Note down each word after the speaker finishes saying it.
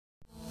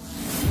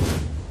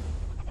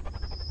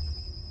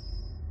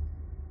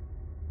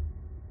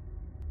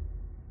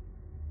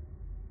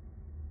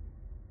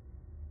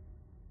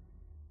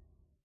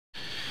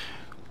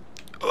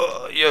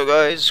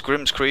Hello guys,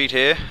 Grimscreed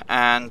here,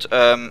 and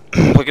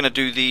we're going to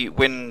do the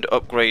wind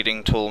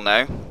upgrading tool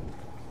now.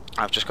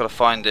 I've just got to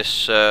find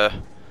this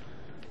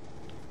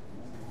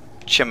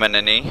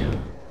chimney.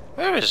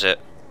 Where is it?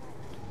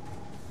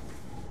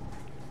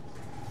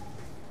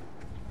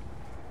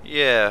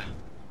 Yeah.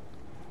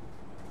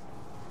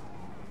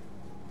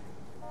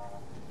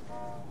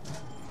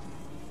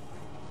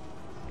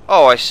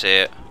 Oh, I see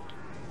it.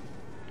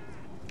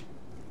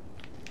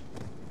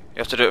 You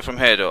have to do it from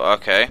here, though.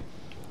 Okay.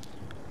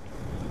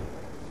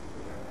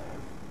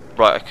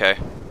 Right, okay.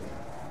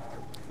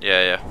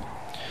 Yeah.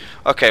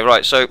 Okay,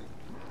 right, so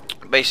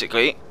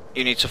basically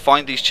you need to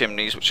find these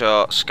chimneys which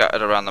are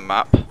scattered around the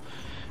map.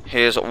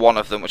 Here's one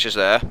of them which is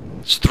there.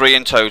 It's 3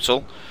 in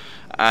total.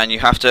 And you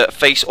have to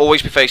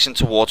always be facing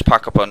towards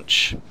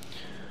Pack-a-Punch.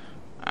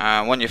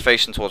 And when you're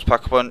facing towards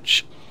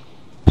Pack-a-Punch,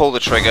 pull the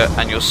trigger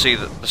and you'll see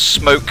that the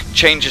smoke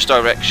changes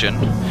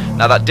direction.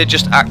 Now that did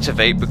just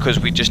activate because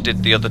we just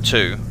did the other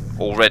 2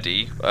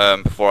 already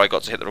before I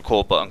got to hit the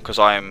record button, because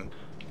I am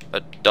a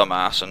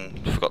dumbass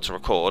and forgot to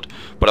record.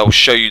 But I will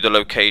show you the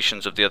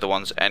locations of the other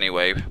ones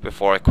anyway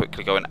before I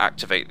quickly go and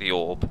activate the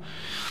orb.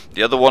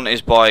 The other one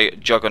is by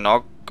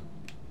Juggernog,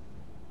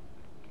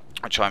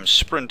 which I'm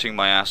sprinting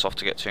my ass off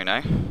to get to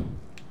now.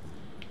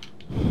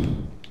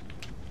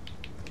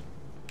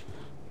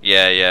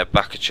 Yeah,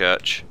 back of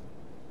church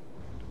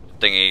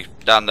thingy,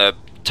 down the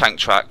tank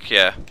track,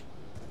 yeah.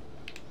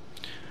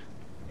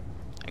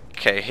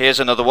 Okay, here's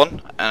another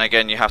one, and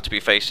again you have to be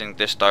facing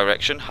this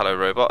direction. Hello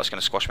robot, it's going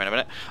to squash me in a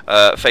minute.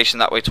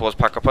 Facing that way towards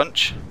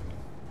Pack-a-Punch.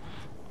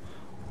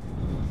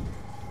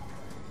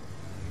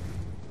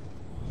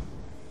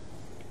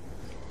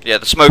 Yeah,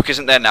 the smoke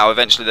isn't there now.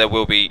 Eventually there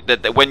will be.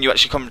 When you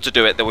actually come to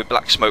do it, there will be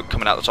black smoke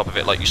coming out the top of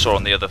it, like you saw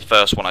on the other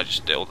first one I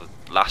just did, or the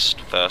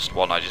first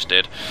one I just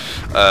did.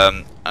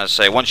 As I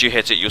say, once you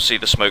hit it, you'll see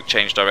the smoke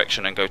change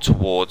direction and go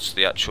towards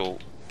the actual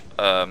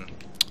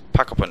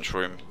Pack-a-Punch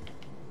room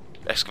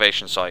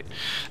excavation site.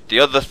 The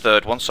other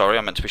third one, sorry,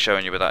 I meant to be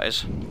showing you where that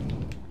is.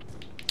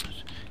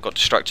 Got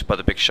distracted by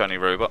the big shiny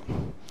robot.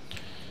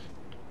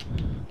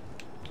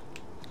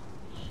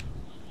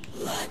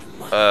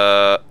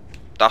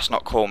 That's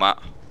not cool,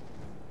 Matt.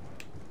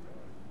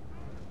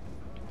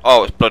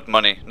 Oh, it's blood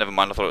money. Never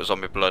mind, I thought it was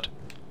zombie blood.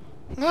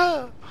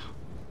 I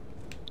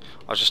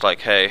was just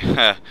like,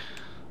 hey,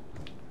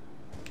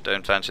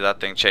 don't fancy that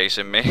thing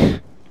chasing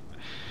me.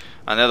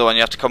 And the other one,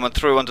 you have to come on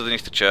through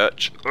underneath the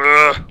church.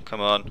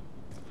 Come on.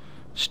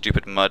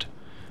 Stupid mud.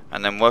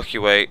 And then work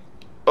your way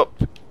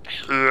up.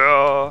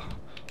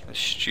 This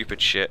stupid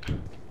shit.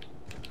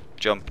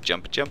 Jump.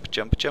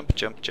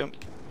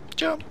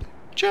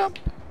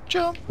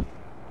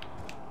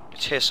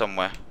 It's here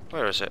somewhere.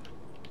 Where is it?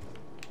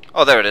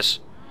 Oh, there it is.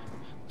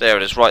 There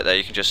it is, right there.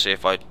 You can just see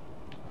if I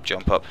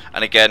jump up.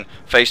 And again,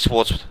 face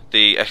towards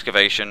the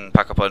excavation,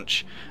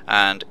 Pack-a-Punch,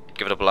 and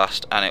give it a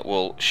blast, and it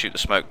will shoot the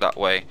smoke that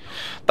way.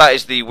 That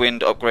is the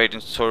wind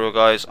upgrading tutorial,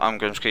 guys. I'm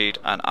Grimscreed,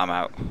 and I'm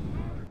out.